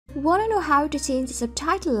Want to know how to change the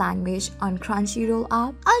subtitle language on Crunchyroll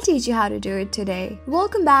app? I'll teach you how to do it today.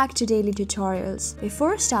 Welcome back to Daily Tutorials.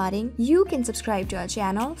 Before starting, you can subscribe to our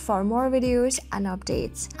channel for more videos and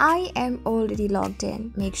updates. I am already logged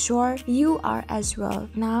in. Make sure you are as well.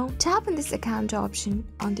 Now, tap on this account option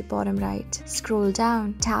on the bottom right. Scroll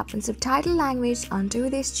down, tap on subtitle language onto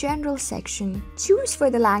this general section. Choose for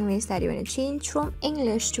the language that you want to change from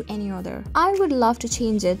English to any other. I would love to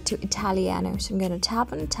change it to Italiano, so I'm going to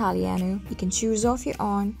tap on Italiano. You can choose off your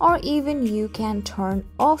on, or even you can turn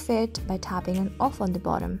off it by tapping on off on the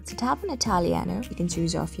bottom. So tap on Italiano, you can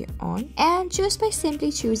choose off your on, and just by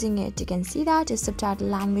simply choosing it, you can see that the subtitle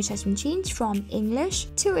language has been changed from English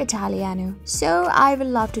to Italiano. So I will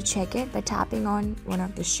love to check it by tapping on one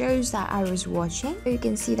of the shows that I was watching. So you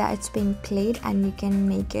can see that it's being played, and you can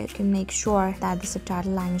make sure that the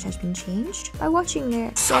subtitle language has been changed by watching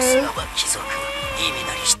it. So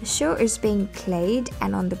the show is being played,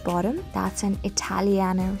 and on the bottom that's an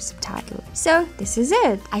Italiano subtitle. So this is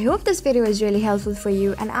it. I hope this video was really helpful for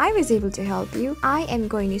you and I was able to help you. I am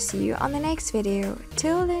going to see you on the next video.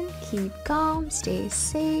 Till then, keep calm, stay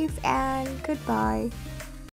safe, and goodbye.